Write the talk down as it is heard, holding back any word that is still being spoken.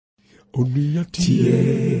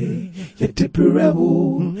Tie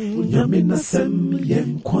yeteperewo nyamina sem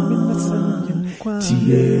yenkwa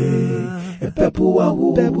tie epepuawo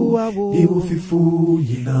iwufifu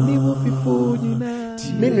yina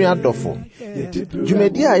Minu adofo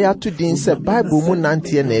dwumadi a ya to din se Bible mu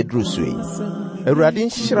nantie na edruso yi Awurade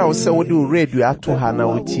nhyira wo se wo de radio ato ha na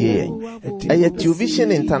wotie eye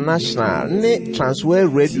Television International ne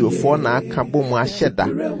Transworld Radio for na aka bom ahyeda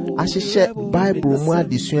ahyehye Bible mu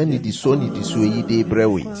adesua ni diso yi de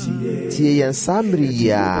brewe tie yen samri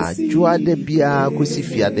ya juade bia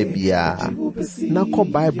kosifia de bia na ko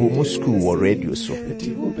Bible mu school wo radio so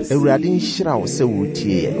Awurade nhyira wo se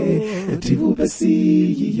wotie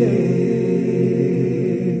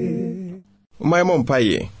Maimon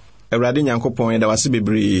paye Awurade Nyankopɔn da wase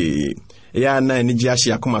bebree ya na ni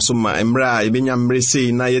giashi akoma so ma emra ebenya mre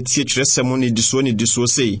sei na yetie twerɛsɛm ni diso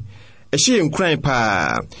sei ehye nkran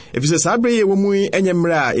pa efise sabre ye womu enye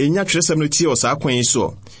mra enya twerɛsɛm no tie o sa kwan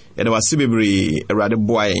so da wase bebree Awurade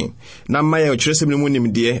boae na ma ye twerɛsɛm no mu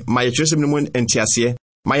nimde ma ye twerɛsɛm no mu entiase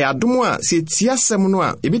ma ye adom a se tiasɛm no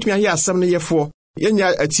a ebetumi aye asɛm no yefo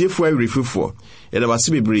yenya atiefo awirifufo da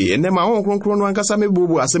wase bebree ene ma ho kronkron no ankasa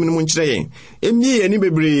mebubu asɛm no mu nkyerɛ yen emie ani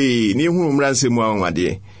bebree ne ehunu mra nsɛmu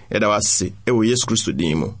anwade da wase ewo Yesu Kristo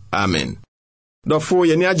din mu amen dɔfo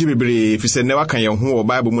yɛne agye bebree fise ne waka yɛn ho wɔ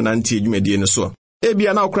Bible mu na ntie dwumadie no so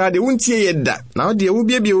ebia na okra de wontie yɛ da na wo de wo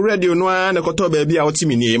biebie wo radio no a na kɔtɔ baabi a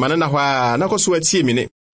wotimi nie ma na hɔ a na kɔso atie mi ne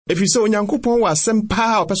efise Onyankopɔn wɔ asɛm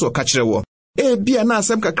pa a ɔpɛ so ɔka kyerɛ wɔ ebia na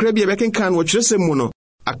asɛm kakra bi a bɛkenkan wɔ kyerɛsɛm mu no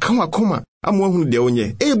akawa koma amu ahunu de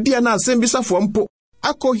onye ebia na asɛm bi safo mpo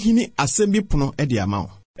akɔhini asɛm bi pono de ama wo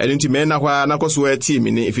ɛno nti me na hɔ a na kɔso atie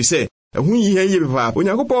mi ne efise ehun yi hɛ yɛ pa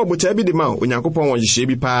Onyankopɔn ɔbɔta bi de ma Onyankopɔn wɔ hyehyɛ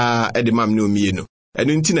bi pa de ma me omie no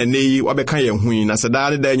ɛno nti na nei wabɛka yɛn hu na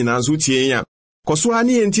sada da nyina nso tie ya kɔso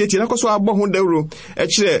ani entieti na kɔso abɔ ho dawro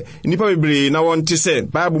ɛkyerɛ nipa bebree na wɔnte sɛ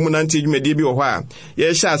Bible mu na ntie dwumadie bi wɔ hɔ a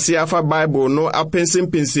yɛhyɛ ase afa Bible no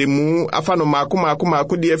apensempensemu afa no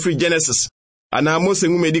maako de afiri Gyenesis ana Mose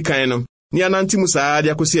ngumedi kan no ni anante mu saa de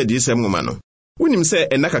akosi adisɛm ngoma no wonim sɛ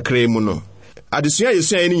ɛna kakra mu no adesua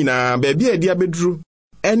yesua ni nyina baabi a di abeduru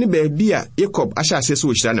ɛne baabi a Jacob ahyɛ ase so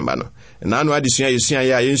ohyira ne ba no na no adesua yesua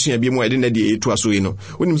ya yensua bi mu ɛde na de etu aso yi no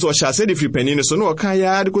wonim sɛ ɔhyɛ ase de firi panin no so no ɔka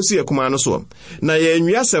ya de kosi akuma no so na yɛ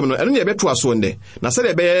nwia asɛm no ɛno ne yɛbɛto aso nde na sɛ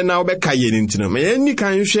de bɛyɛ na wobɛka yɛ ne ntino ma yɛ ni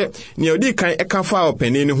kan hwɛ ne odi kan ɛka fa o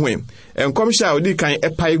panin no ho ɛnkom hyɛ a odi kan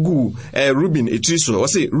ɛpae gu Ruben etiri so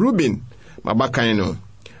ɔse Ruben mabakan no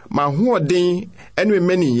ma hoɔden ɛne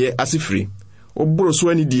mmaniye asefiri oboro so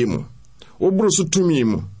ani die mu oboro so tumi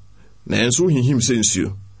mu na enso hihim sensuo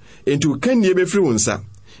enti ukanie befiri wonsa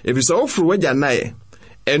efisa ofuru wagya nae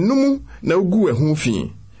enum na ugu ehu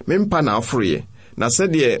fi mempa na afroye na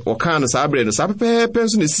sɛdeɛ ɔka no saa abrɛ no saa pɛpɛpɛ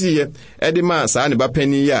nso ne siiye ɛde ma saa ne ba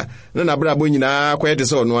pani ya na brabo nyinaa kwɛte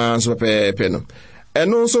sɛ ɔno anso pɛpɛpɛ no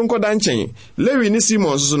ɛno nso nkɔda nkyɛn Lewi ne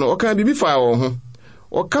Simon nso no ɔka bibi fa wɔ ho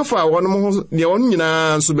ɔkafa wɔ no ho ne ɔno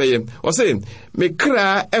nyinaa nso bɛyɛ ɔsɛ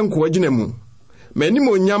mekra enko agyina mu manim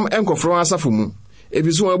onyam enkɔfro asafo mu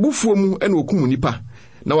ebiso abufuo mu ɛna okumu nipa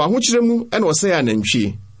na wahokyerɛ mu ɛna ɔsɛe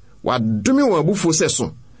anantwie wadome wɔn abufuo sɛ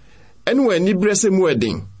so ɛne wɔn anibere sɛ mu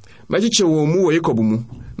ɛden magyekyɛ wɔn mu wɔ Jacob mu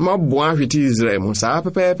na maboa ahwete Israel mu saa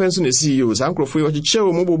pɛpɛpɛ nso na esi yi o saa nkurɔfo yi ɔkyekyɛ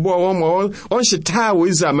wɔn mu bobɔ wɔn ma ɔnhyetaa wɔ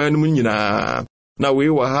Israel man no mu nyinaa na wei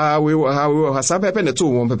wɔ ha saa pɛpɛ na to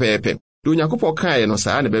wɔn pɛpɛpɛ do Onyankopɔn kae no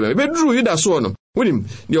saa ne bɛbɛ bɛduru Yuda so no wonim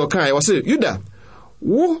deɛ ɔkae wɔsɛ Yuda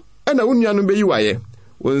wo ɛna wo nua no bɛyi wayɛ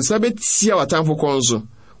wonsa betia watamfo konso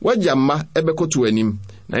wajamma ebekoto anim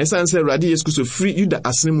na ensan se Awurade Yesu Kristo free Yuda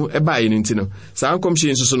asene mu ebaaye no ntino saa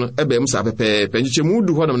nkomhye nsuso no ebem sa pepe penchemu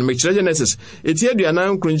du honom no mekire Gyenesis eti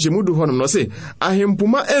aduanan kronchemu du honom no se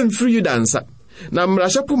ahempuma emfiri Yuda nsa na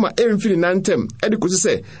mrahapuma emfiri nantem ede kosi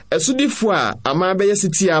se esudifo a ama beye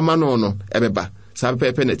sitia ama no ebeba saa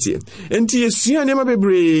pepe na tie enti esua ne ma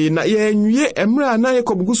bebre na ye nwie emra na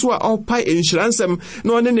Jacob guso a opai enhyiransem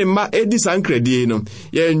na one ne ma edi sankradie no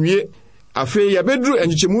ye nwie afi ya bedru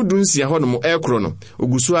enchichemu du nsia ho no ekro no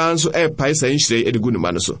oguso anso epai sa enhyire edigu no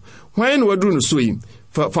ma no so hwan no wadru no so yi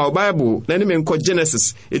fa Bible na ne menko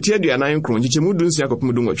Genesis eti aduanan kro enchichemu du nsia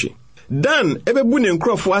kopum du nwotwe Dan ebebu ne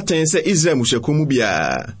nkrofo aten se Israel mushekomu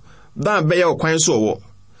bia Dan be ya okwan so wo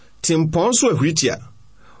timpon so ahwitia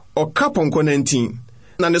Okapon nantin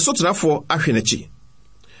na ne sotrafo ahwe n'achi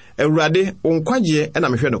Awurade onkwaje na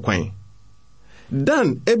mehwe no kwan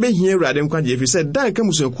Dan ebehia Awurade nkwaje fi se Dan ka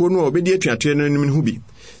musuakuo no obedi atuatoe no nim hu bi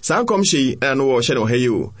saa nkom hye no wo hye no haye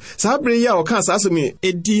o saa bre ya oka saa asemi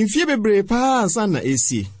edi mfie bebre pa ansa na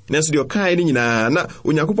esi neso de oka ni nyina na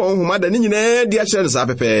Onyankopɔn nhoma da ni nyina di a kyerɛ saa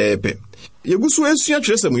pepepe yeguso esua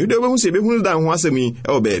kyerɛsɛm yuda obehu se ebehunu Dan ho asemi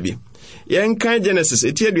e o baabi Yɛnkan Gyenesis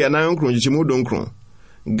eti aduanan nkron gyikyemu donkron.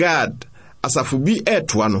 Gad asafo bi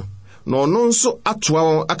etoa no na ɔno nso atoa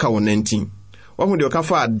wɔn aka wɔn 19. Wɔn de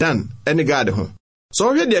ɔkafa Dan ɛne Gad ho. So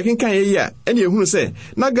ɔhwɛ de akenkan yɛ a ɛne ehunu sɛ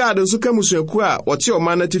na Gad nso ka musuaku a wɔte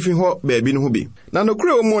ɔman na tifi hɔ baabi no ho bi. Na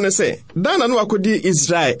nokure wɔ mu ne sɛ Dan na no akodi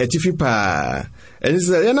Israel atifi paa. Ɛne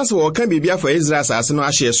sɛ yɛna sɛ wɔka biribi afa Israel asase no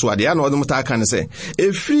ahye so ade a na ɔdom ta ka ne sɛ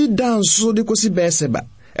efiri Dan so de kosi Berseba.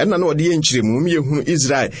 Ɛna na ɔde yɛ nkyerɛmu yɛ hunu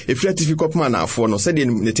Israel efiri atifi kɔpema na afɔ no sɛ de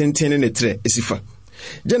ne tenten ne trɛ esifa.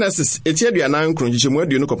 Gyenesis eti aduanan nkron gyikyemu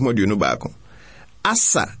aduonu kɔpema aduonu baako.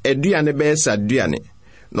 Asa aduane bɛsa aduane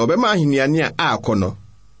na ɔbɛma aheniane a akɔ no.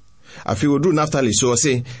 Afi oduru Naftali so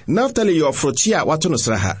ɔse Naftali yɛ ɔfrochi a wato no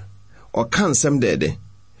sraha. Ɔka nsɛm dɛdɛ.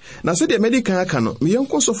 Na sɛ de medikan aka no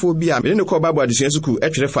meyɛnkɔ sɔfo bi a mene ne kɔ Bible adesua suku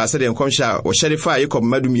ɛtwere fa sɛ de nkɔmhyɛ a wɔhyɛre fa Yakob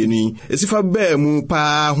madum yenu yi esifa baa mu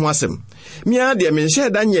paa ho asɛm. Mia de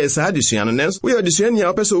menhyɛ da nyɛ saa adesua no nanso woyɛ adesua ni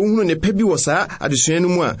a wopɛ sɛ wohunu ne pa bi wɔ saa adesua no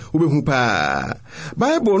mu a wobɛhu paa.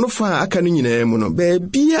 Bible no fa aka no nyinaa mu no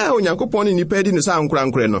baabia Onyankopɔn ne nipa di no saa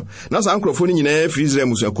ankorankora no na saa ankorɔfo no nyinaa firi Israel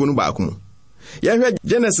musuakuo no baako mu. Yɛhwɛ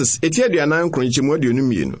Genesis eti aduanan nkron gyikyemu aduonu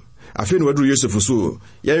mmienu. Afei no waduru Yosef so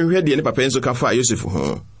yɛhwɛ de ne papa nso ka fa Yosef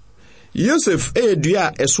ho. Yosef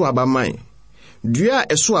dua ɛso aba man. Dua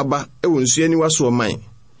ɛso aba ɛwɔ nsuo ani waso man.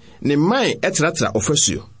 Ne man ɛtratra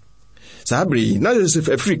ofasuo. Saa bere na Yosef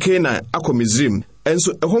afiri Canaan akɔ Misraim.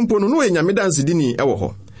 Enso ɛhompo no enyame dansedini ɛwɔ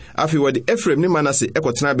hɔ. Afei wɔde Efraim ne Manase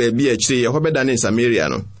ɛkɔtena baabi a akyire ɛhɔ bɛda ne Samaria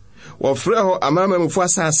no. Wɔfrɛ hɔ amamamfo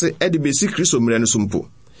asase ɛde besi Kristo mmere no sumpo.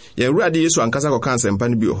 Yɛwurade Yesu ankasa kɔka nsɛmpa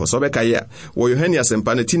no bi wɔ hɔ. So bɛka yɛ wɔ Yohane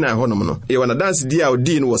asɛmpa no tina hɔ nom no. Ɛwɔ na dansedi a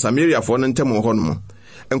odi no wɔ Samaria fo no ntam hɔ nom.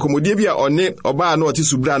 Enkomodie bi a ɔne ɔbaa no ɔte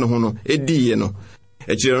subra no ho no ediye no.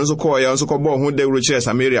 Ekyire no nso kɔɔ yɛ nso kɔbɔ ho dawuro kyerɛ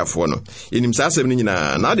Samaria fo no. Enim saa asɛm no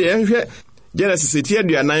nyinaa. Na de yɛhwɛ Genesis eti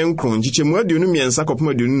aduanan nkron gyikyemu aduonu mmiɛnsa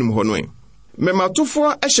kɔpem aduonu num hɔ no.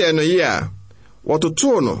 Mematofo ɛhyɛ no yɛ a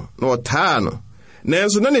wɔtotoo no na ɔtaa no.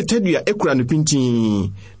 Nanso na ne tadua ekura no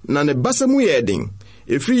pintin na ne basa mu yɛ den.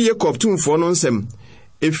 Efiri Yakob tumfo no nsɛm.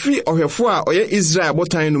 Efiri ɔhwɛfo a ɔyɛ Israel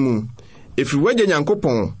botan no mu. Efiri wagye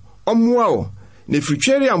Nyankopɔn ɔmmoa wo. Ne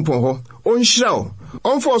fritweri ampon hɔ onhyira wo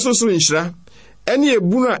ɔmfa ɔsosoro nhyira ɛne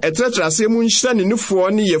ebunu a ɛtrɛtrɛ ase mu nhyira ne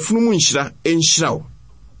nufoɔ ne yɛfunu mu nhyira enhyira wo.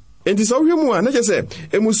 Enti sɛ wohwɛ mu a na kyɛ sɛ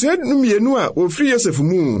emusua mmienu a wofiri Yosef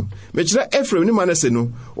mu mekyerɛ Efraim ne Manase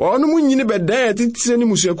no wɔn mu nyine bɛdan atitire ne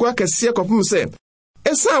musuaku akɛseɛ kɔpem sɛ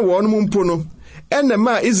ɛsa wɔn mu mpo no ɛna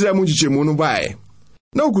ma Israel mu gyikyemu no bae.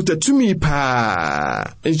 Na okuta tumi paa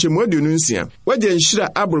nkyɛmu aduonu nsia wagye nhyira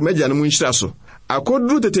aboro magya no mu nhyira so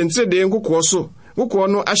akoduru tetentire de nkokɔ so nkokɔ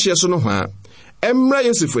no ahye so no ha emra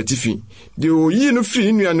Yosef atifi de oyi no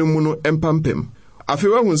firi ne nuanom mu no empampem. Afei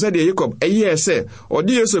wahu sɛ de Yakob ɛyɛ sɛ ɔde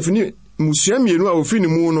Yosef ni musua mienu a ofiri ne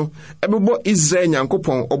mu no ɛbɛbɔ Israel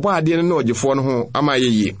Nyankopɔn ɔbɔ ade no na ɔgyefo no ho ama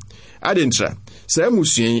yɛyie. Adentra sɛ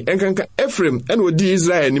musua yi enkanka Efraim ɛna odi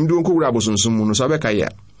Israel nim de nkowura abosonsom mu no so bɛka ya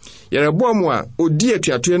yɛrebɔ mu a odi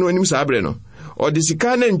atuatoe no anim saa bre no ɔde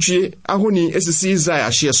sika na ntwie ahoni esisi Israel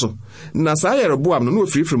ahye so na saa yɛrebɔ am no na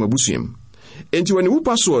ofiri from abusuam. Enti wani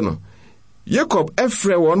wupa so no Yakob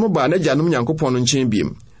ɛfrɛ wɔn mo ba na gyanom Nyankopɔn no nkyɛn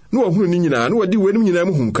biem na wɔhunu ni nyinaa na wɔde wɔnim nyinaa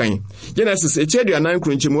mu hunkan. Genesis eti aduanan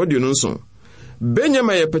nkron nkyɛmu aduonu nson.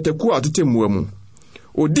 Benyamin yɛ pɛtɛku a ɔtete mmoa mu.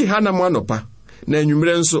 Odi Hanam anɔpa na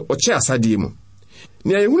anwummerɛ nso ɔkyɛ asadeɛ mu.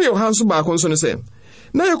 Nea yɛhunu yɛ nso baako nso ne sɛ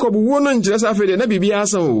na Yakob wo no nkyerɛ sɛ afei de na biribiara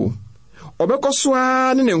asan o. Ɔbɛkɔ so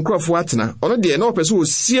a ne nkurɔfo atena ɔno deɛ na ɔpɛ sɛ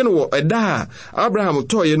osie no wɔ ɛda a Abraham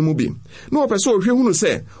tɔɔyɛ no mu bi. Na ɔpɛ sɛ ohwɛ hunu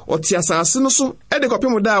sɛ ɔte asase no so ɛde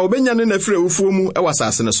kɔpem da a ɔbɛnya ne nafiri awufuo mu ɛwɔ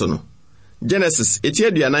asase no so no. Genesis eti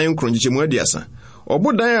aduanan nkron gyikyemu aduasa.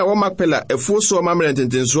 Ɔbodan a wɔ Makpela afuo so ɔmammerɛ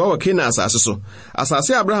ntentensoa wɔ Canaan asase so.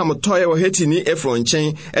 Asase Abraham tɔɔyɛ wɔ Hetini Efron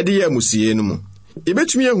nkyɛn ɛde yɛ amusie no mu.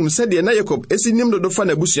 Ibetumi ehun sɛ de na Yakob esi nim dodo fa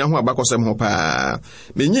na abusua ho abakɔsɛm ho paa.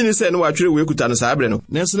 Menyini sɛ no watwere we kuta no saa bre no.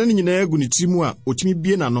 Nanso na nyinaa gu ne timu a otumi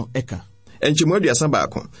bie na no ɛka. Enkyemu aduasa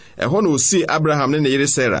baako. Ɛhɔ na osie Abraham ne ne yere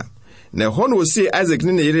Sarah. Na ɛhɔ na osie Isaac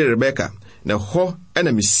ne ne yere Rebeka. Na ɛhɔ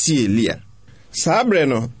ɛna mesie Leah. Saa bre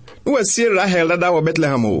no no wasie Rahel dada wɔ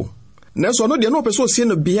Bethlehem o. Nanso no de na opɛ so osie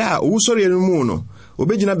no bia a owusɔre no mu no.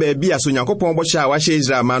 Obegyina baabi a so Nyankopɔn bɔhyɛ a wahyɛ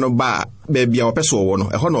Israel ma no ba baabi a ɔpɛ so wɔ no.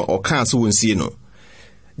 Ɛhɔ no ɔka so wonsie no.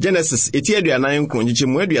 Genesis eti aduanan nkron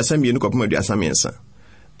gyikyemu aduasa mmienu kɔpem aduasa mmiɛnsa.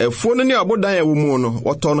 Efuo no ne ɔbodan a wɔmu no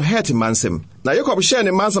wɔtɔ no Het mansɛm. Na Yakob hyɛ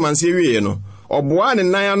ne mansamanse wie no ɔboa ne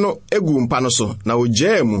nan ano egu mpa no so na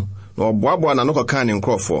ogyaa mu na ɔboaboa na no kɔka ne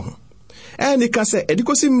nkurɔfo ho. Ɛni ka sɛ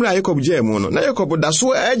edikosi mmra Yakob gyaa mu no na Yakob da so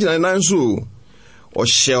agyina ne nan so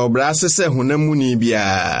ɔhyɛ ɔbrase sɛ honam mu ni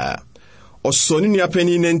bia ɔsɔ ne nua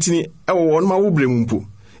panyin nantini ɛwɔ wɔn ma wobrɛ mu mpo.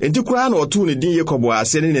 enti kura na otu ne din Yakob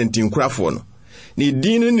ase ne nantinkurafo no ne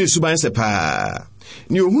din ne suban se pa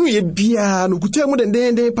ne ohunu ye bia no kuta mu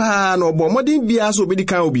dendende pa na obo modin bia so obedi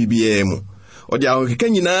kan obibia mu odi ahokeka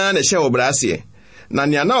nyina na hye obrase na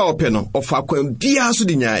ne na ope no ofa kwan bia so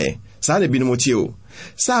di nyaaye saa na binom tie o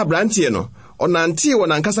saa brantie no onante wo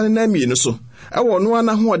nankasa ne na mienu so ewo no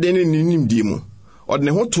ana ho ode ne nimdi mu ode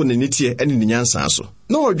ne ho to ne nitie ene ne nyansa so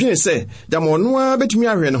na odwene se jamo no a betumi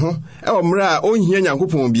ahwe ne ho ewo mra a onhia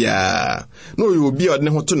Nyankopɔn bia na oyo obi ode ne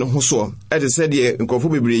ho to ne ho so ede se de nkofo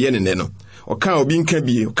bebre ye ne no oka obi nka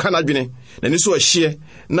bi oka na dwene na ne so ohye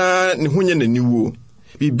na ne ho nye na niwuo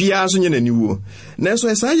bibia so nye na niwuo na so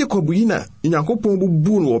esa Yakob yi na Nyankopɔn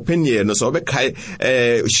bubu no openie no so obekai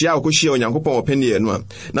hia okohia Nyankopɔn openie no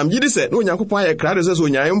na mgidi se na Nyankopɔn aye krado se so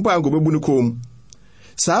nyaye mpa anko bebu ne kom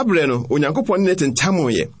Sabre no Onyankopɔn ne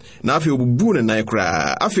tentamoye na afi obubu ne nan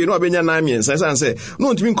kra afi no obenya nan miensa sanse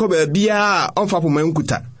no ntimi nkoba bia onfa poma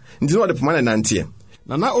nkuta nti no de poma na nante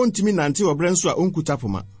na ontimi nante obrenso a onkuta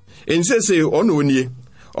poma ensese ono onie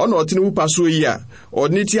ono otine wupa so yi a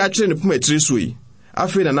oni ti akire ne poma tire so yi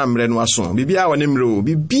afi na mre no aso bibia wone mre o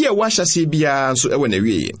bibia wahyase bia so ewe na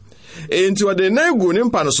wieye enti ode na egu ne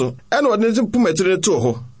mpa no so ena ode ne poma tire to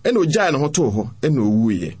ho ena ogya ne ho to ho ena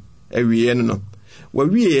owuye awiye no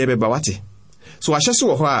wawiye beba wate so ahyase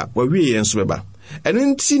wo ho a wawiye enso beba eno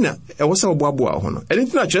nti na ewo se boaboa ho no eno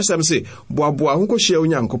nti na kyerɛsɛm se boaboa ho kɔhyia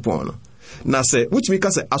Onyankopɔn no na se wutimi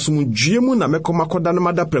ka se asomdwie mu na mekɔmakoda no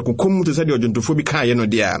mada prekokom te se de odwontofo bi kan ye no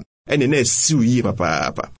de a ene na asiu yi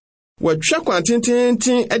papa watwa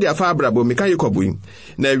kwantententen e de afa abrabo meka Yakob yi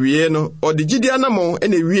na wiye no odigidia namo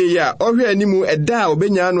ene wiye ya ohwe animu eda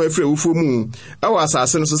obenya no afre wufo mu awo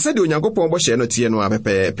asase no so se de Onyankopɔn bɔ hye no tie no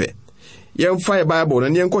apepepe yemfa Bible no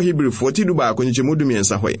ne enko Hebrew 42 ba akonchemu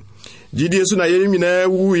dumiensa hwe gidie so na yeremina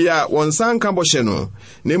wu ya wonsanka bɔhye no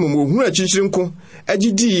na emu ohunu achichirinko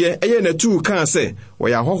agidiye eye na tu kan se wo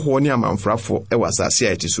ya hoho ne amanfrafo e wasase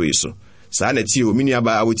a etiso yiso saa na tie o mini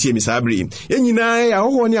aba wotie mi sabri yenyina ya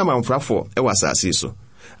hoho ne amanfrafo e wasase yiso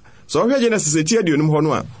so hwe Gyenesis etie duonum ho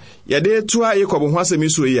no a yede tu a Yakob ho asemi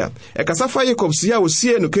so yi a e kasafa Yakob sia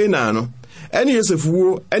osie no Kanaan no ene Yosef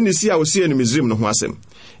wo ene sia osie no Misraim no ho asem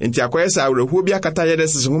enti akoyesa awreho bi akata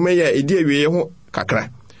Gyenesis nhoma ya edi awie ho kakra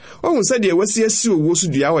ohun se de wasi asi owo so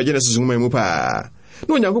dua wa Gyenesis nhoma mu pa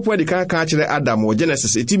na Onyankopɔn de kan kyerɛ Adam wo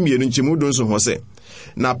Gyenesis eti mienu nkyemu do nso ho se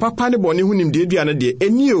na papa ne bɔne hu nim de dua no de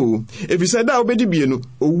eni o efisa da obedi bienu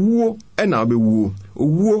owuo na obewuo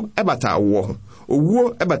owuo ebata awo ho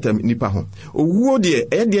owuo ebata nipa ho owuo de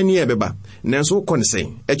ɛde ne ebeba nanso kɔ ne sɛn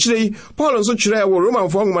ɛkyerɛ Paul nso kyerɛ wɔ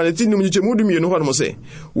Romanfo nhoma ne tinum nkyemu du mienu hɔ no se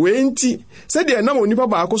wenti sɛ de na onipa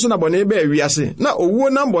ba akoso na bɔne ba awiase na owuo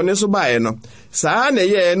na bɔne so bae no saa na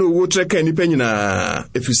yɛ na owuo treka nipa nyina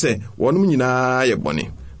efisɛ wɔnom nyina yɛ bɔne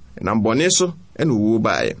na bɔne so na owuo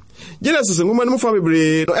bae Gyenesis nhoma no fa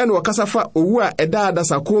bebre no ɛna wɔkasa fa owu a ɛda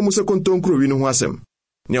adasa ko mu se kontonkuro wi no ho asɛm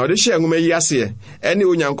ne ɔde hyɛ nhoma yi ase ɛne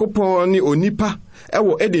Onyankopɔn ne onipa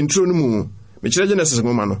ɛwɔ edintro no mu mekyerɛ Gyenesis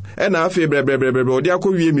nhoma no ɛna afi brebre ɔde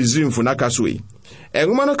akɔwie Misraimfo na kaso yi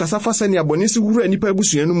nhoma no kasa fa sɛ ne abɔnesi wura nipa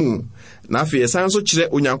abusua no mu na afi ɛsan so kyerɛ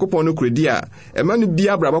Onyankopɔn no kuredi a ɛma no bi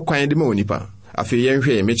abraba kwan de ma onipa afi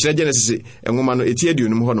yɛnhwɛ mekyerɛ Gyenesis nhoma no eti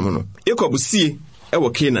aduonum hɔ no Yakob sie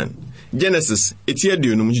ɛwɔ Canaan Genesis eti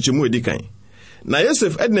aduonum nkyemu edikan na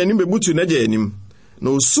Yosef ɛde n'anim bebutu na gye anim na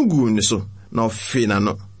osugu ne so na ofe na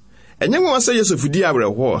no enye nwa sɛ Yosef di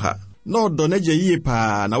abrɛho ha na ɔdɔ na gye yie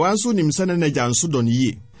pa na wanso nim sɛ na gya nso dɔ ne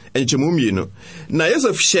yie enkyemu mienu na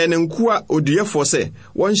Yosef hyɛ ne nkoa oduyɛfo sɛ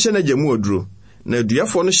wɔnhyɛ na gye mu oduro na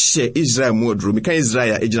oduyɛfo no hyɛ Israel mu oduro meka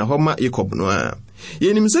Israel egyina hɔ ma Yakob no a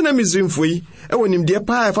yenim sɛ na Misraimfo yi ɛwɔ nimdeɛ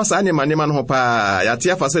pa ɛfa saa ne manema no ho pa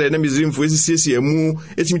yate afa sɛ na Misraimfo esiesie mu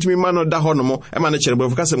etimitimi ma no da hɔ no mo ɛma no kyerɛ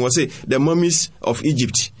bɔfo kasɛm wɔ sɛ the mummies of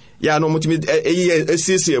Egypt ya no mutimi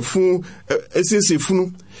esiesie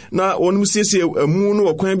funu na wonum siesie mu no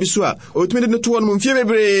okwan bi so a otumi de no to no mfie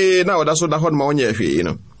bebre na oda so da hɔ no ma onye hwee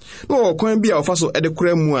no no okwan bi a ofa so ɛde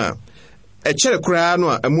kora mu a ɛkyere kora no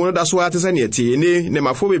a mu no da so ate sɛ ne tie ne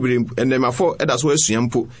mafo bebre ne mafo ɛda so asua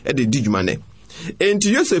mpo ɛde di dwuma ne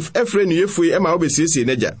enti Yosef efre ne yefui ema obesiesie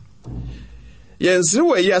n'agya yensre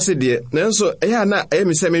wo yi ase de nanso ɛya na ɛyɛ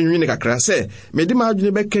me sɛ menwi ne kakra sɛ mede ma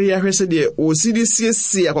adwene bɛkari ahwɛ sɛ de o sidi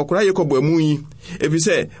siesie akokora Yakob amu yi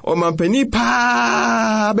efisɛ o mampani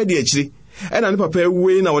pa bɛde akyiri ɛna ne papa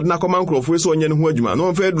ewue na wɔde na kɔma nkrɔfo so onye ne ho adwuma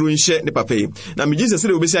no mfa aduru nhyɛ ne papa yi na me Jesus sɛ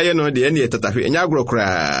obesi ayɛ no de ɛne tatahwe enya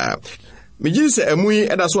agorokora me Jesus amu yi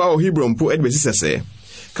ɛda so a Hebron po ɛde besi sɛsɛ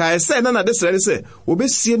kai sɛ na de srɛ ne sɛ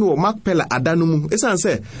obesie no wɔ Makpela ada no mu esan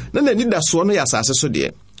sɛ na ni da so no yɛ asase so de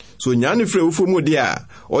so nyaane frɛ wofo mu de a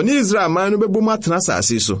ɔne Israel man no bɛbɔ mu atena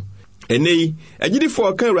asase so Enei,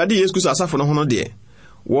 agidifo kan Awurade Yesu Kristo asafo no ho no de.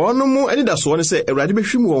 Wono mu anidaso ne se Awurade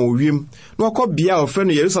behwim won wiem na okobia ofre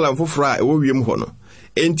no Yerusalem foforo a ewo wiem ho no.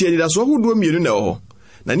 Enti anidaso hodo mienu na ho.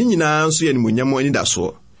 Na ni nyina nso ye nimonyam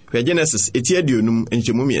anidaso. Hwe Gyenesis etiaduonum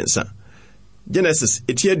enchemu miensa. Gyenesis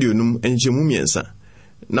etiaduonum enchemu miensa.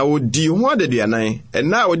 Na wodi ho adaduanan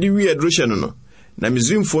na wodi wi adrohye no. Na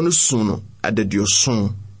Misraimfo no sun no adadioson.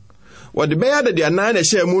 Wodi be adaduanan na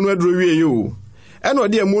hye mu no adro wie yo. Eno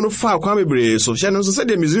de mu no fa kwa bebre so hye no so se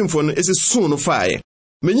de Misraimfo no esi sun no faaye.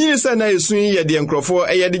 Menyi se na esun ye de nkrofo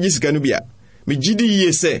eyade gisika no bia. Megidi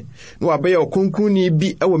ye se no abaye okonkuni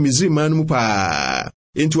bi ewo Misraiman mu pa.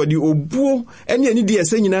 Enti wadi obuo ene ani de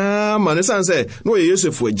ese nyina ma ne sanse no ye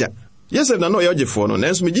Yosef agya. Yosef na no ye ogefo no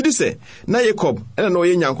nanso megidi se na Jacob ene no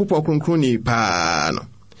ye Nyankopɔn kronkronni pa no.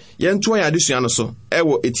 Ye nto ya adesua no so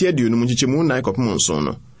ewo etiaduonum nchichemu nan kopom nson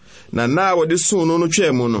no. Na wodi sun no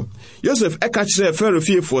twemu no. Yosef eka kire Pharaoh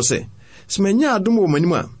fiefo se smanya adom wo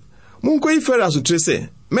manim a munko yi Pharaoh asotre se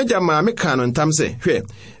meja ma me kan no ntam se hwe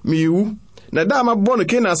miwu na da ma bɔ no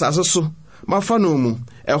Kenas asase so mafa no mu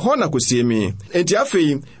ɛhɔ na kosie me enti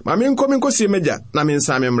afei ma me nkosie meja na me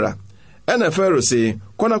nsa me mra ɛna Pharaoh se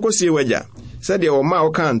kɔna kosie wagya sɛ de wo ma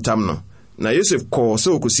wo kan ntam no na Yosef kɔ sɛ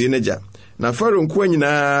okosie n'agya na Pharaoh nko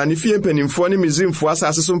nyina ne fie mpanimfo ne Misraimfo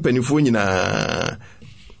asase so mpanimfo nyina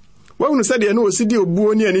wahunu sɛ de no osidi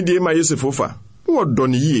obuo ne ani de ma Yosef ofa wo dɔ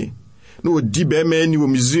ne yie na odi be ma ani wo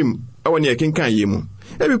Misraim ɛwɔ ne kenkan ye mu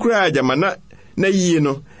ebi kura agama na yie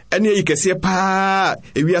no ene yi kese pa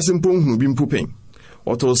ewiase mponhu bi mpupen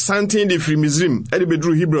oto santin de firi Misraim ede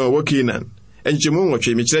bedru Hebron wo Canaan enchemu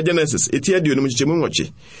nwotwe mi kire Gyenesis etiaduonum enchemu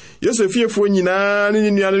nwotwe Yosef fiefo nyina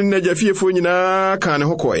ne nuanu n'agya fiefo nyina kan ne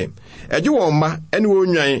hokoe eje won ma ene wo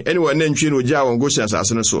nwan ene wo nantwie no gya won Goshen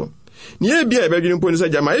asase no so nie bia ebedwin poni sa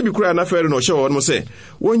jama ebi kura na Pharaoh no hye won mo se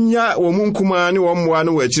wonya wo munkuma ne wo mmoa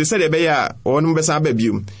no wachire se de be ya won besa ba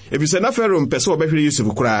bium ebi se na Pharaoh mpese wo behwere Yosef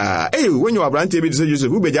kura wonya abrante bi de se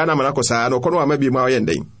Yosef ubeja na mana kosa na okono ama bi ma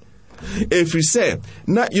oyendan efiri se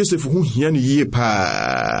na Yosef hu hia ne yie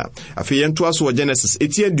pa afi yento aso wo Genesis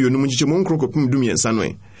etiaduonum nchichemu nkronkopum dumiensa no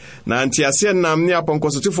na antiase nam ne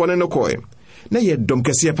aponkosotifo ne no koe na ye dom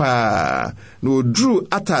kese pa na odru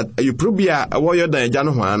Atad ayuprobia wo Yordan agya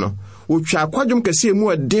no ho ano otwa akwadwom kese mu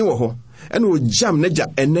adin wo ho ena ogyam n'agya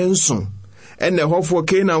enenso ena hofo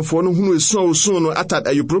Canaanfo no hunu esun no Atad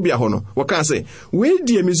ayuprobia ho no wo kan se we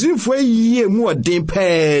die Misraimfo yie mu adin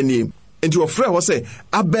pani enti wo frɛ ho se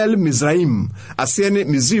Abel Mizraim ase ne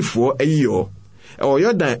Misraimfo ayiyo o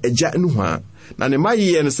Yordan agya no ho na ne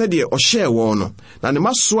maye ne sɛ de ɔhyɛ wɔ no na ne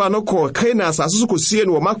masoa no kɔ Canaan asase so kosie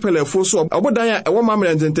no wɔ Makpelafo so obodan a ɛwɔ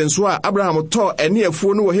mamre ntentenso a Abraham tɔ ɛne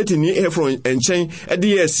afo no wɔ Hetini Efron nkyɛn ɛde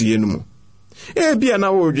yɛ asie no mu bia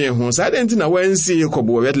na wo dwen ho saa de nti na wansi Jacob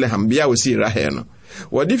wɔ Bethlehem bia wɔ si Rahel no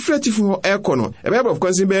wɔde frɛtifo ho ɛkɔ no ɛbɛbɔ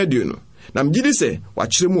kwansin bɛɛ dio no na mgidi sɛ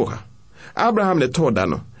wakyerɛ mu ha Abraham ne tɔ da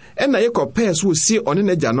no ɛna Jacob pɛs wo sie ɔne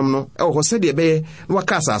n'agyanom no ɛwɔ hɔ sɛdeɛ bɛyɛ na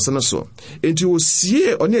waka asase no so enti wo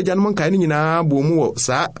sie ɔne agyanom nkae no nyinaa bɔ mu wɔ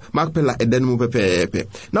saa Makpela ɛdan mu pɛpɛɛpɛ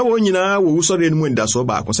na wɔn nyinaa wɔ wusɔre no mu ndaso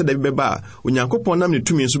baako sɛ dabi bɛba a Onyankopɔn nam ne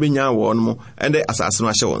tumi nso bɛnya wɔn mo ɛnde asase no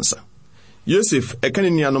ahyɛ wɔn nsa Yosef ɛka ne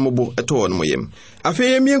nuanom bo ɛtɔ wɔn mo yam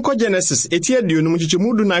afei yɛmien kɔ Genesis etiaduonum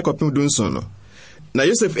nchichemu du na akɔpem du nson no na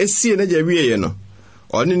Yosef esie n'agya wieye no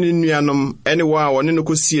ɔne ne nuanom ɛne wɔ a ɔne no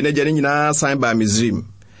kɔsie n'agya ne nyinaa san ba Misraim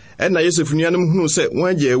ɛna Yosef nuanom hunu sɛ wɔn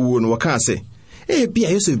agya awuo no wɔka sɛ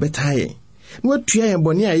bia Yosef bɛtae na watua yɛn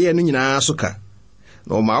bɔne a yɛn no nyinaa so ka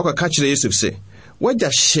na ɔma ɔka kyerɛ Yosef sɛ wagya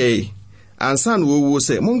hyɛ ansa na wɔwuo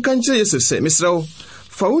sɛ monka kyerɛ Yosef sɛ mesrɛ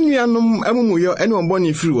fa wo nuanom amumuyɔ ɛne wɔn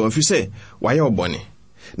bɔne firi wɔn fi sɛ wayɛ ɔbɔne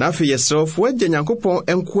na afei yɛsrɛ fo wagya Nyankopɔn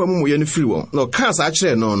ɛnko amumuyɔ no firi wɔn na ɔka saa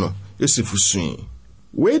kyerɛ no Yosef sui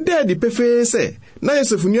we dedi pefe se na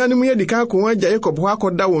Yosef nuanom yɛ dika ko agya Jacob ho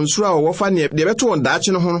akɔda wɔn suro a wɔfa ne de bɛto wɔn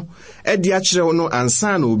daakye no ho ɛde akyerɛ no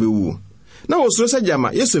ansa na obewu na wɔsoro sɛ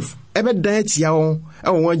gyama Yosef ɛbɛdan atia wɔn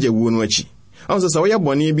ɛwɔ wɔn agya wuo no akyi ɔnso sɛ woyɛ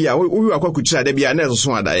bɔne bi a wowi akwakukyira da bia na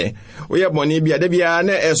ɛsoso adaye woyɛ bɔne bi a da bia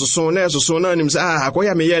na ɛsoso na anim sɛ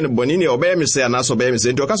akɔyɛ me yɛ no bɔne ne ɔbɛyɛ me sɛ anaasɛ ɔbɛyɛ me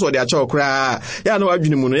sɛ nti ɔka sɛ ɔde akyɛ koraa yɛ na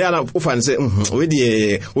wadwene mu no yɛ na wofa ne sɛ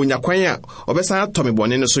wedie onya kwan a ɔbɛsan atɔ me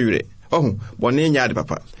bɔne no so werɛ bɔne nya ade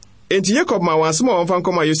papa enti Jacob ma wansem a wɔmfa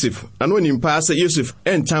nkɔma Yosef na no nim paa sɛ Yosef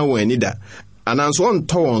ɛntan wɔn ani da ananso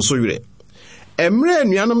ɔntɔ wɔn so werɛ emre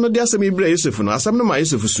anuanom no de asɛm ibra Yosef no asɛm no ma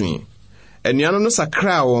Yosef sui anuanom no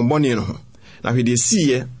sakra wɔn bɔne no ho na hwede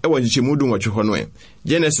siye ɛwɔ nchichemu du nwɔtwe hɔ no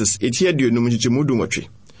Genesis etiaduonum nchichemu du nwɔtwe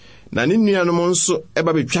na ne nuanom nso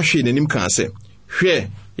ɛba betwa hwe n'anim kan sɛ hwɛ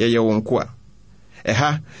yɛyɛ wɔn ko a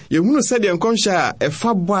ɛha yɛhunu sɛ de nkɔnhyɛ a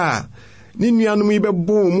ɛfa bɔ a ni nuanom yi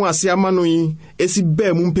bɛbɔ mu ase ama no yi esi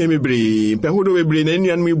baa mu mpɛ mebree mpɛhodo bebree na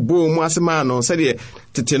nuanom yi bɔ mu ase ma no sɛdeɛ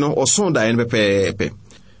tete no ɔson dae no pɛpɛɛpɛ.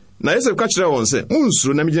 Na Yosef ka kyerɛ wɔn sɛ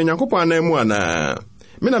munsuro na megyina Nyankopɔn anan mu ana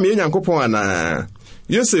me na meyɛ Nyankopɔn ana.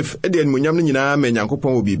 Yosef de animonyam no nyinaa ma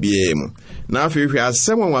Nyankopɔn wɔ biribiara mu. Na afei hwɛ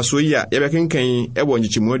asɛm wɔnwaso yi a yɛbɛkenkan ɛwɔ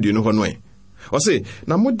nkyekyɛmu aduonu hɔ no ɛ. Ɔse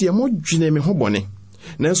na mo deɛ modwene me ho bɔne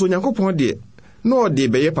nanso Nyankopɔn deɛ na ɔde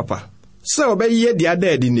bɛyɛ papa sɛ ɔbɛyɛ deɛ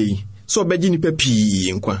ada adi ne yi sɛ ɔbɛgye nipa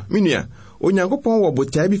pii nkwa. Me nua Onyankopɔn wɔ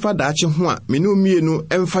botae bi fa daakye ho a me ne omienu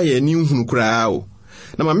ɛmfa yɛ ani nhunu koraa o.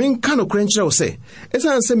 Na ma menka no kora nkyerɛ wo sɛ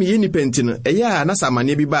ɛsiane sɛ meyɛ nipa nti no ɛyɛ a na sɛ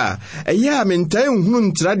amanneɛ bi ba a ɛyɛ a mentae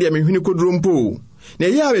nhunu ntra deɛ mehwene koduro mpo. Na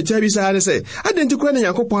ɛyɛ a bɛkyɛ bi saa ne sɛ adɛn nti kora ne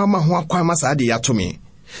Nyankopɔn ama ho akwan ma saa de yɛato me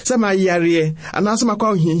sɛ mayareɛ anaasɛ makɔ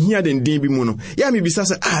ahohiahia denden bi mu no yɛ mebisa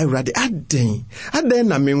sɛ Awurade adɛn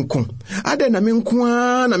na menko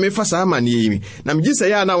a na mefa saa amanneɛ yi na megye sɛ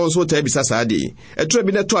yɛ a na wo nso taa bisa saa de ɛtorɔ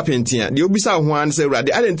bi na to apɛnten a deɛ obisa wo ho a ne sɛ Awurade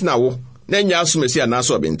adɛn nti na wo na nyɛ asomasi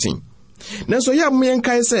anaasɛ ɔbɛnten. Nanso yɛ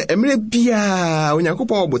moyɛnkae sɛ mmerɛ biaa Onyankopɔn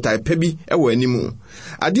wɔ botae pa bi ɛwɔ animu.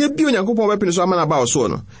 Adeɛ bi Onyankopɔn bɛpene so ama no aba wo soɔ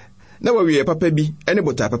no na wawie papa bi ɛne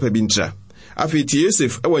botae papa bi ntra. Afei ti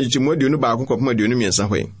Yosef ɛwɔ nkyekyɛmu aduonu baako kɔpem aduonu mmiɛnsa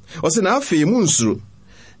hɔ yi. Ɔse na afei mu nsuro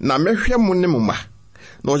na mɛhwɛ mo ne mo mma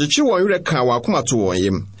na ɔgyekye wɔn werɛ ka wɔ akoma to wɔn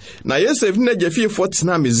yam. Na Yosef ne n'agya fiefoɔ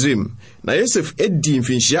tenaa Misraim na Yosef edi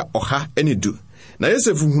mfinhyia 102. Na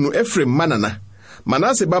Yosef hunu Efraim mma nana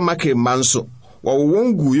Manase ba Makir mma nso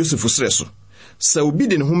wɔwɔn gu Yosef srɛ so. Sɛ obi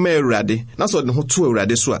de ne ho ma Awurade na sɛ ɔde ne ho to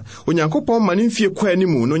Awurade so a Onyankopɔn ma ne mfie kɔ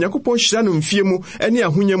animu na Onyankopɔn hyira no mfie mu ne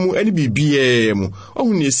ahonya mu ne biribiara mu.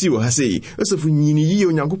 Ɔho ne esi wɔ ha sɛ Yosef nyini yie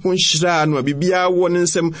Onyankopɔn hyira no a biribiara wɔ ne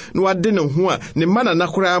nsɛm na wade ne ho a ne ma nana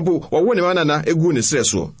koraa bo wɔwɔ ne ma nana egu ne srɛ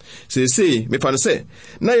so. Sɛsɛ mefa no sɛ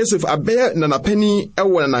na Yosef abɛyɛ nanapani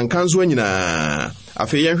ɛwɔ nanankanso nyinaa.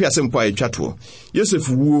 Afei yɛnhwɛ asɛm po a etwa to. Yosef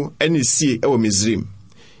wuo ne sie ɛwɔ Misraim.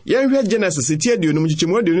 Yɛnhwɛ Gyenesis tie aduonum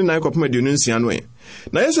nkyekyɛmu aduonu nan kɔpem aduonu nsia no ɛ.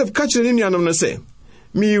 Na Yosef ka kyerɛ ne nuanom no sɛ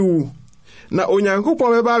miwu na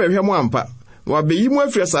Onyankopɔn bɛba abɛhwɛ mo ampa na wabɛyi mo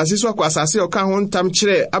afiri asase so akɔ asase a ɔka ho ntam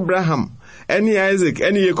kyerɛ Abraham ɛne Isaac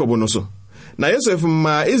ɛne Jacob no so. Na Yosef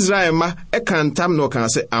ma Israel ma ɛka ntam na ɔka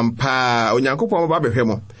sɛ ampa Onyankopɔn bɛba abɛhwɛ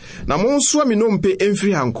mo na mo nso me nompe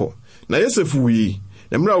ɛmfiri hankɔ. Na Yosef wuyi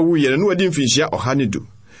na mmerɛ a wuyɛ no wadi mfinhyia 102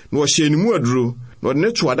 na wɔhyɛ ne mu aduro na ɔde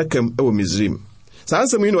ne to adakam ɛwɔ Misraim. Saa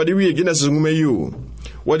nsɛm yi na ɔde wie Gyenesis nwoma yi o.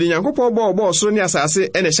 Wɔde Nyankopɔn bɔ soro ne asase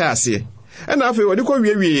ɛna hyɛ aseɛ. Ɛna afei wɔde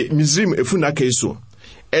kɔ wie Misraim efu na kai so.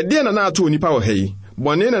 Ɛdeɛ na ato onipa wɔ ha yi.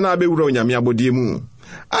 Bɔne na abɛwura Onyame abɔdeɛ mu.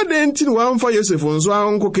 Adɛn nti na wɔamfa Yosef nso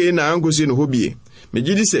ankɔ kai na ankosi no hɔ bie.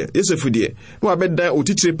 Megye di sɛ Yosef deɛ na wabɛdan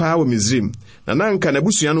otitire paa wɔ Misraim. Na nanka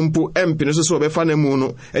n'abusua no mpo ɛmpene so wɔbɛfa na mu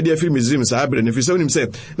no ɛde afiri Misraim saa bere no. Fi sɛ wonim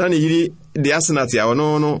sɛ na ne yiri de asenate a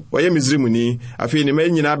ɔno no wɔyɛ Misraim ni. Afei ne ma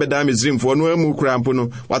nyinaa bɛdan Misraimfoɔ no amu kura mpo no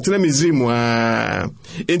watena Misraim a.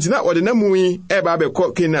 Enti na wɔde na mu yi ɛba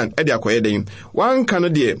abɛkɔ Canaan ɛde akɔyɛ den. Wanka no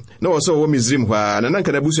deɛ na wɔ sɛ wɔwɔ Misraim hɔ a na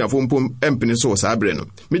nanka n'abusuafoɔ mpo ɛmpene so wɔ saa bere no.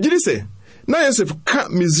 Megye di sɛ na Yosef ka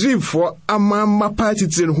Misraimfoɔ ama paa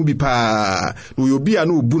titire no ho bi paa na ɔyɛ obi a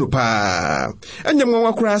na ɔbu no paa. Ɛnyɛ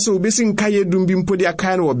mwanwa koraa sɛ obesi nka yɛ dum bi mpo de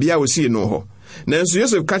aka no wɔ bea osie no hɔ. Nanso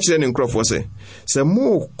Yosef ka kyerɛ ne nkurɔfoɔ sɛ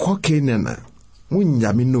mokɔ Canaan a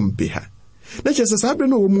monnya me nompe ha. Na kyerɛ sɛ saa bere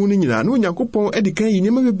no wɔ mu no nyinaa na Onyankopɔn adi kan yi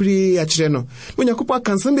nneɛma bebree akyerɛ no. Na Onyankopɔn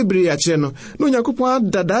akansam bebree akyerɛ no. Na Onyankopɔn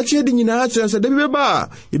adadaakye de nyinaa akyerɛ sɛ da bi bɛba a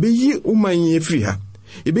yɛbɛyi woman yɛfiri ha.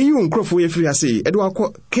 Ebeyi nkrɔfo yɛfiri ase ɛde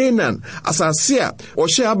wakɔ Canaan asase a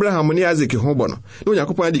ɔhyɛ Abraham ne Isaac ho bɔ no. Na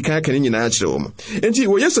Onyankopɔn adi kan aka ne nyinaa akyerɛ wɔn. Enti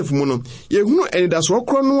wɔ Yosef mu no yɛhunu anidaso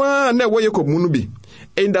korɔ no a na ɛwɔ Jacob mu no bi.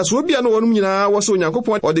 Anidaso bi a no wɔnom nyinaa wɔ sɛ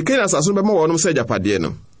Onyankopɔn ɔde Canaan asase no bɛma wɔnom sɛ agyapadeɛ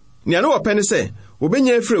no. Nea no wɔpɛ ne sɛ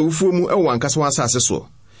wɔbɛnya afiri awufuo mu ɛwɔ ankasa wɔn asase so.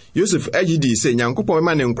 Yosef agyi di sɛ Onyankopɔn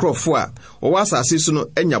bɛma ne nkrɔfo a wɔwɔ asase so no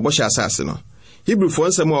anya bɔhyɛ asase no. Hebrewfoɔ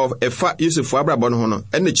nsɛm a ɛfa Yosef abrabɔ no ho no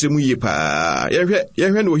ɛna kyerɛ mu yie paa.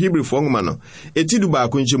 Yɛhwɛ no wɔ Hebrewfoɔ nwoma no eti du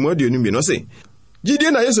baako nkyɛmu aduonu bi no sɛ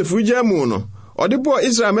gyidie na Yosef gyaa mu no ɔde bɔɔ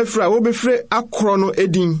Israel mɛfra a wɔbɛfrɛ akorɔ no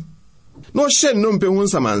edin na ɔhyɛ no mpɛ ho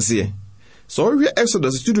nsamanseɛ. Sɛ ɔhwɛ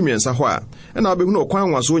Exodus 2:3 hɔ a ɛna ɔbɛhu no ɔkwan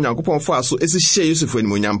nwaso Onyankopɔn faa so esi hyɛ Yosef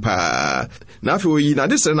animonyam paa. Na afei oyi na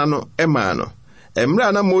de srɛ na no ɛmaa no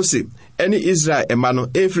ɛmmerɛ na Mose ɛne Israel ɛma no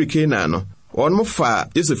ɛfiri Canaan no wɔnom fa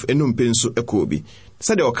Yosef enumpe nso ɛkɔ bi.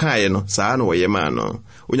 sɛdeɛ ɔkaeɛ no saa na wɔyɛ maa no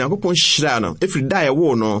onyankopɔn hyira no ɛfiri da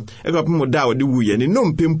ɛwo no ɛkɔpem da wɔde wuyɛ ne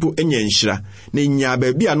nnompe mpo anya nhyira na nya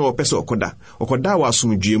baabi a na wɔpɛ sɛ ɔkɔda wɔ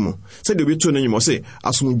asomdwie mu sɛdeɛ obi to no nyim ɔse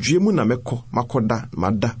asomdwie mu na makɔda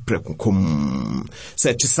mada prɛkokom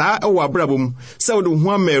sɛ te saa ɛwɔ abrabɔ mu sɛ wode ho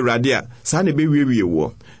ama Awurade a saa na ɛbɛwiewie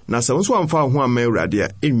wɔ na sɛ nso amfa ho ama Awurade a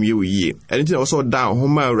ɛnwie wo yie ɛne nti na wɔsɛ ɔda ho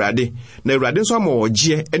ma Awurade na Awurade nso ama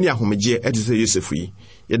wɔgyeɛ ɛne ahomegyeɛ ɛte sɛ Yosef yi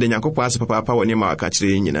yɛde Nyankopɔn ase papaapa wɔ nneɛma waka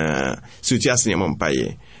kyerɛ nyinaa sɛ uti ase nneɛma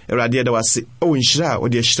mpaeɛ Awurade yɛda wase ɛwɔ nhyira a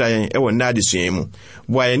wɔde ahyira yɛn ɛwɔ nna adesua mu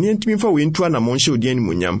boa yɛn ne ntumi fa wɔ ntu anamɔ nhyɛ odiɛ ne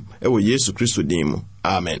munyam ɛwɔ Yesu Kristo din mu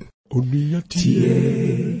amen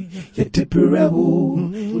Tie yetipirebo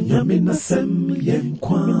nyame nasem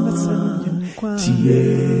yenkwa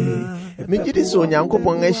tie megidi so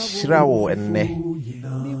Nyankopɔn ahyira wo enne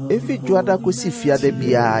efi juada kosi fiade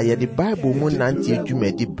bia ye di Bible mu nanti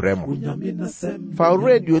adwumadi bremo fa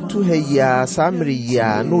radio tu ha ya samri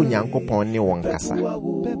ya no Nyankopɔn ne won kasa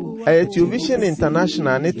Television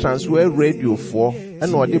International ne Transworld Radio fo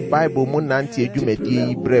ena odi Bible mu nanti adwumadi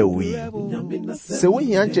yi brewi se wo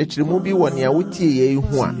hia nkyekiremu bi wɔ nea wotie ye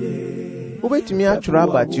hu a wobetumi atwura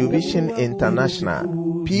aba Television International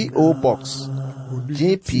PO Box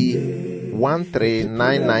GP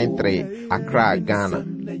 13993 Accra, Ghana.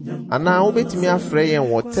 Ana wobetumi afrɛ yɛn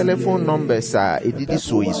wɔ telephone numbers a edidi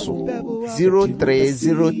so yi so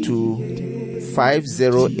 0302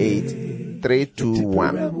 508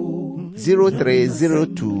 321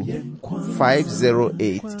 0302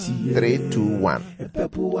 508 321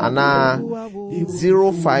 ana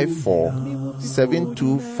 054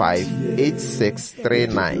 725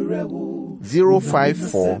 8639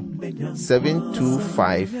 054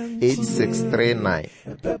 725 8639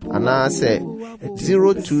 ana say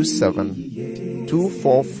 027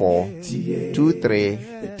 244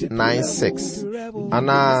 2396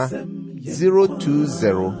 ana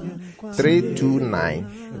 020 329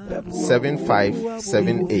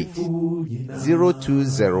 7578 020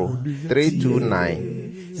 329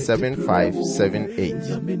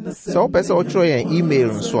 7578 so pesa otro yen email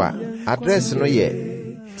nso a address no ye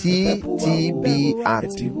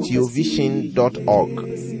ttb@theovision.org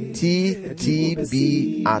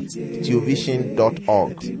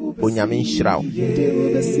ttb@theovision.org Onyamin Shrao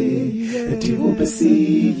Eti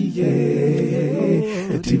ubesi